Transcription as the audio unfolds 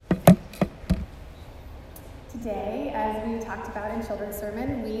Today, as we talked about in Children's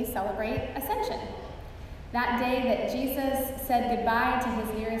Sermon, we celebrate Ascension. That day that Jesus said goodbye to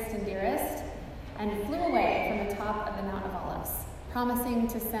his nearest and dearest and flew away from the top of the Mount of Olives, promising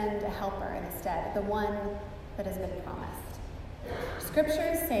to send a helper instead, the one that has been promised.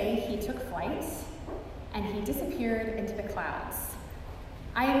 Scriptures say he took flight and he disappeared into the clouds.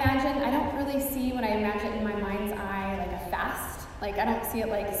 I don't really see what I imagine in my mind's eye like a fast. Like, I don't see it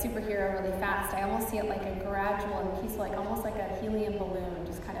like a superhero really fast. I almost see it like a gradual and peaceful, like almost like a helium balloon,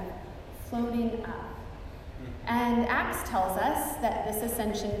 just kind of floating up. And Acts tells us that this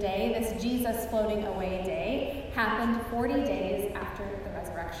Ascension Day, this Jesus floating away day, happened 40 days after the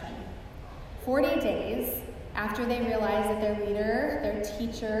resurrection. 40 days after they realized that their leader, their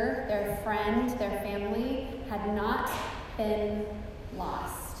teacher, their friend, their family had not been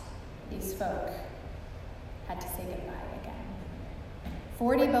lost. These folk had to say goodbye again.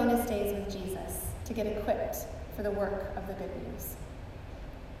 40 bonus days with Jesus to get equipped for the work of the good news.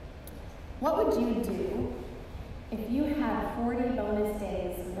 What would you do if you had 40 bonus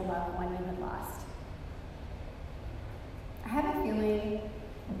days with a loved one you had lost? I have a feeling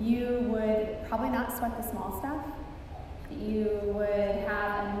you would probably not sweat the small stuff. You would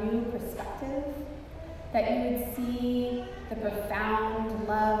have a new perspective, that you would see the profound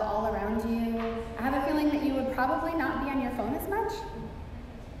love all around you. I have a feeling that you would probably not be on your phone as much,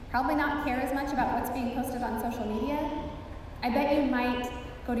 probably not care as much about what's being posted on social media. I bet you might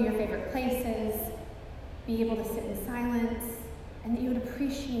go to your favorite places, be able to sit in silence, and that you would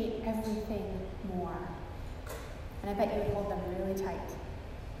appreciate everything more. And I bet you would hold them really tight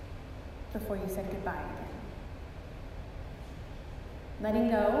before you said goodbye again.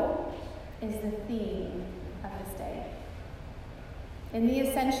 Letting go is the theme of this day. In the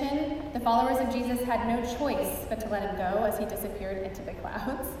Ascension, the followers of Jesus had no choice but to let him go as he disappeared into the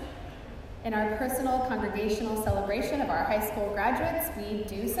clouds. In our personal congregational celebration of our high school graduates, we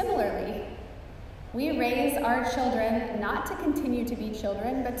do similarly. We raise our children not to continue to be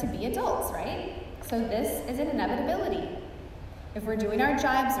children, but to be adults, right? So this is an inevitability. If we're doing our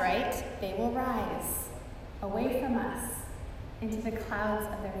jobs right, they will rise away from us into the clouds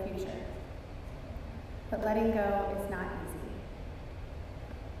of their future. But letting go is not easy.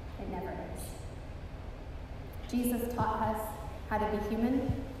 It never is. Jesus taught us how to be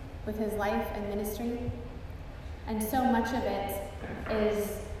human with his life and ministry, and so much of it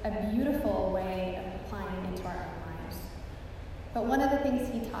is a beautiful way of applying into our own lives. But one of the things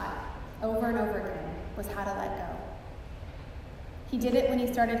he taught over and over again was how to let go. He did it when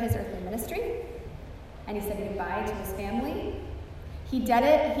he started his earthly ministry, and he said goodbye to his family. He did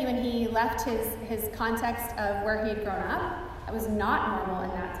it when he left his context of where he had grown up. It was not normal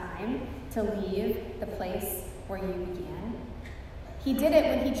in that time to leave the place where you began. He did it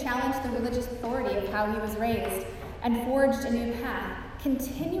when he challenged the religious authority of how he was raised and forged a new path,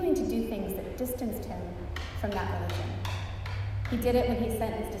 continuing to do things that distanced him from that religion. He did it when he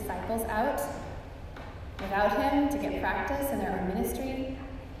sent his disciples out without him to get practice in their own ministry.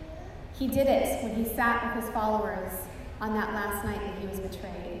 He did it when he sat with his followers on that last night that he was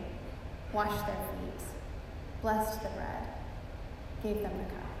betrayed, washed their feet, blessed the bread, gave them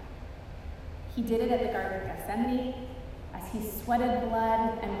the cup. He did it at the Garden of Gethsemane as he sweated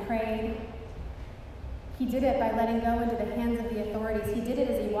blood and prayed. He did it by letting go into the hands of the authorities. He did it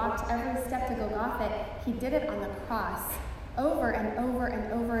as he walked every step to Golgotha. He did it on the cross. Over and over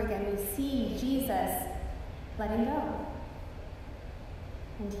and over again, we see Jesus letting go.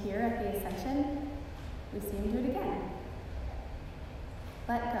 And here at the Ascension, we see him do it again.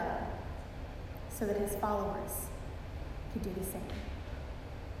 Let go, so that his followers could do the same.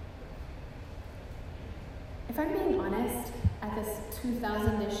 If I'm being honest, at this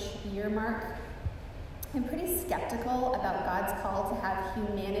 2000-ish year mark, I'm pretty skeptical about God's call to have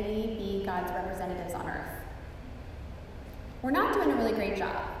humanity be God's representatives on earth. We're not doing a really great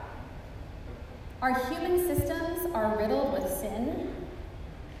job. Our human systems are riddled with sin.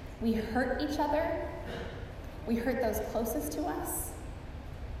 We hurt each other. We hurt those closest to us.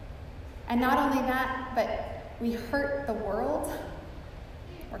 And not only that, but we hurt the world.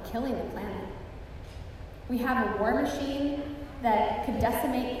 We're killing the planet. We have a war machine that could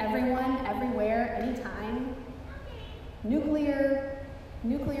decimate everyone, everywhere, anytime. Nuclear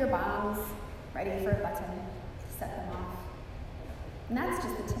bombs ready for a button to set them off. And that's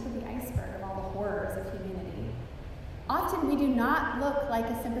just the tip of the iceberg of all the horrors of humanity. Often we do not look like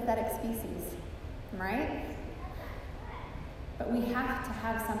a sympathetic species, right? But we have to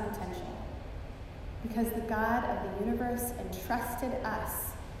have some potential, because the God of the universe entrusted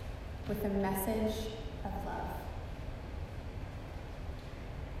us with the message of love.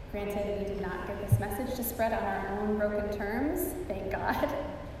 Granted, we did not get this message to spread on our own broken terms, thank God.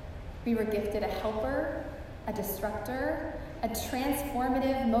 We were gifted a helper, a destructor, a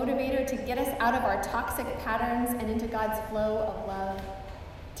transformative motivator to get us out of our toxic patterns and into God's flow of love,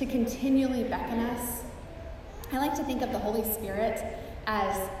 to continually beckon us. I like to think of the Holy Spirit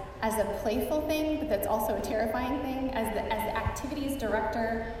as a playful thing, but that's also a terrifying thing, as the activities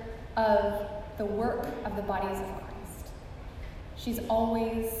director of the work of the bodies of Christ. She's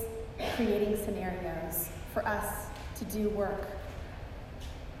always creating scenarios for us to do work,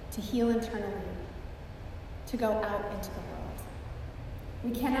 to heal internally, to go out into the world.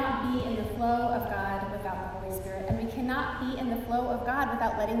 We cannot be in the flow of God without the Holy Spirit, and we cannot be in the flow of God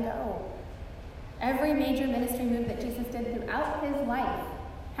without letting go. Every major ministry move that Jesus did throughout his life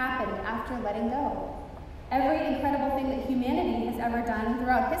happened after letting go. Every incredible thing that humanity has ever done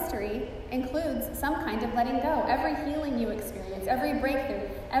throughout history includes some kind of letting go. Every healing you experience, every breakthrough,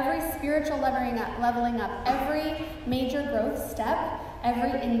 every spiritual leveling up, every major growth step,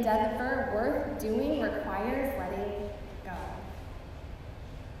 every endeavor worth doing requires letting go.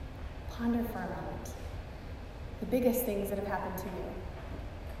 Ponder for a moment the biggest things that have happened to you.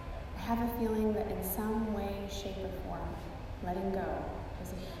 I have a feeling that in some way, shape, or form, letting go is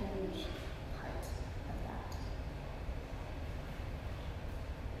a huge part of that.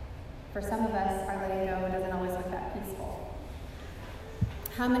 For some of us, our letting go doesn't always look that peaceful.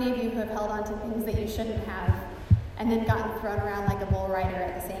 How many of you have held on to things that you shouldn't have and then gotten thrown around like a bull rider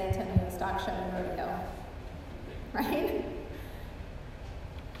at the San Antonio Stock Show and Rodeo? Right?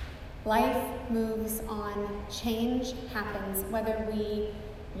 Life moves on. Change happens. Whether we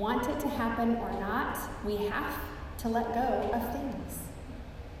want it to happen or not, we have to let go of things.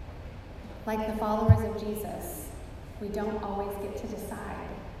 Like the followers of Jesus, we don't always get to decide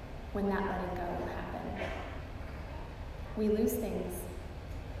when that letting go will happen. We lose things.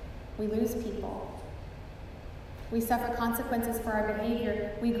 We lose people. We suffer consequences for our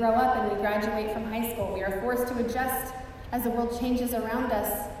behavior. We grow up and we graduate from high school. We are forced to adjust as the world changes around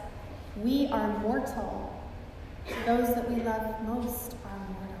us. We are mortal. Those that we love most are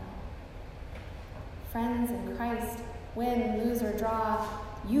mortal. Friends in Christ, win, lose, or draw,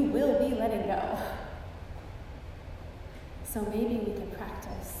 you will be letting go. So maybe we could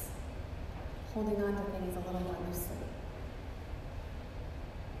practice holding on to things a little more loosely.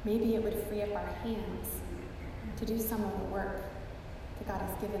 Maybe it would free up our hands to do some of the work that God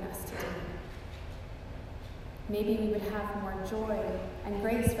has given us to do. Maybe we would have more joy and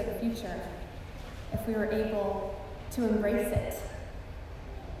grace for the future if we were able to embrace it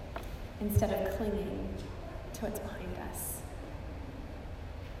instead of clinging to what's behind us.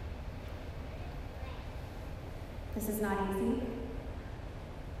 This is not easy.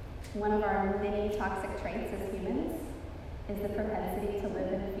 One of our many toxic traits as humans is the propensity to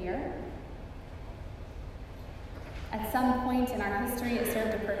live in fear. At some point in our history, it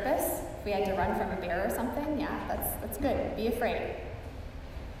served a purpose. If we had to run from a bear or something, yeah, that's good. Be afraid.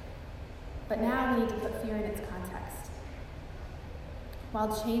 But now we need to put fear in its context.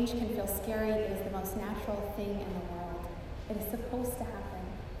 While change can feel scary, it is the most natural thing in the world. It is supposed to happen.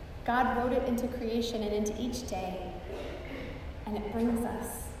 God wrote it into creation and into each day, and it brings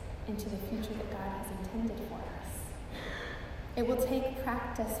us into the future that God has intended for us. It will take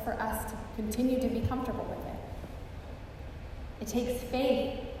practice for us to continue to be comfortable with it. It takes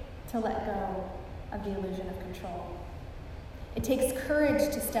faith to let go of the illusion of control. It takes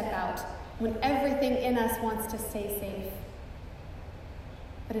courage to step out when everything in us wants to stay safe.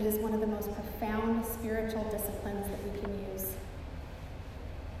 But it is one of the most profound spiritual disciplines that we can use.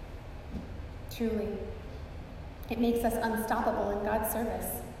 Truly, it makes us unstoppable in God's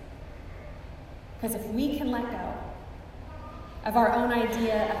service. Because if we can let go of our own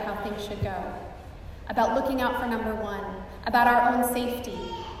idea of how things should go, about looking out for number one, about our own safety,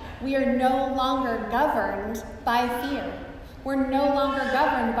 we are no longer governed by fear. We're no longer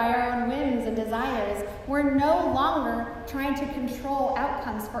governed by our own whims and desires. We're no longer trying to control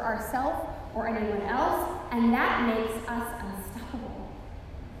outcomes for ourselves or anyone else, and that makes us unstoppable.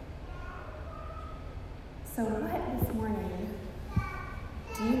 So what this morning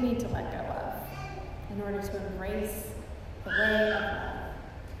do you need to let go of in order to embrace the way of love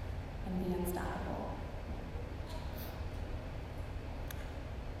and be unstoppable?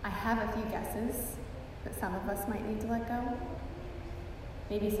 I have a few guesses that some of us might need to let go.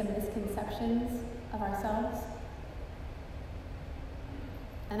 Maybe some misconceptions of ourselves.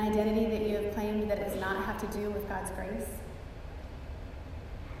 An identity that you have claimed that does not have to do with God's grace.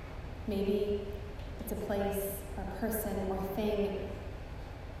 Maybe it's a place or person or thing,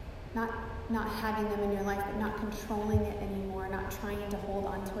 not not having them in your life, but not controlling it anymore, not trying to hold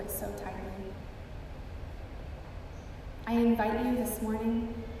on to it so tightly. I invite you this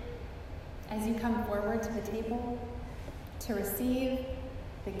morning, as you come forward to the table, to receive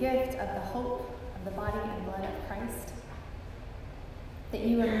the gift of the hope of the body and blood of Christ, that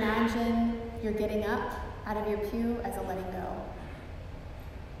you imagine you're getting up out of your pew as a letting go.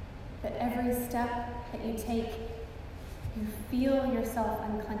 That every step that you take, you feel yourself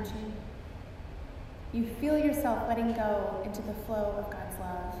unclenching. You feel yourself letting go into the flow of God's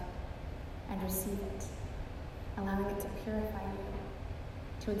love and receive it, allowing it to purify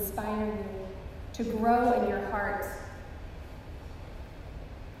you, to inspire you, to grow in your heart.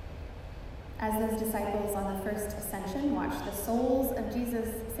 As those disciples on the first ascension watched the soles of Jesus'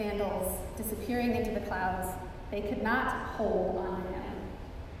 sandals disappearing into the clouds, they could not hold on to him.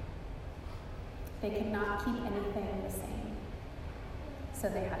 They could not keep anything the same. So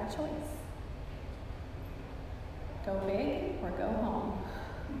they had a choice. Go big or go home.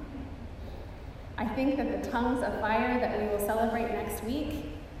 I think that the tongues of fire that we will celebrate next week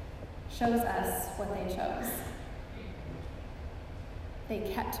shows us what they chose.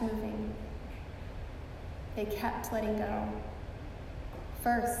 They kept moving. They kept letting go.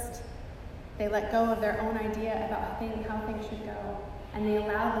 First, they let go of their own idea about how things should go, and they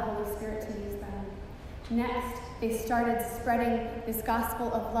allowed the Holy Spirit to use them. Next, they started spreading this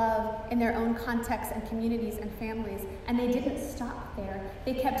gospel of love in their own contexts and communities and families, and they didn't stop there.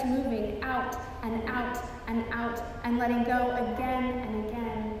 They kept moving out and out and out and letting go again and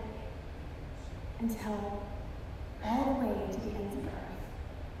again until all the way to the ends of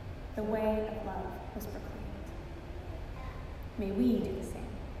earth, the way of love was proclaimed. May we do the same.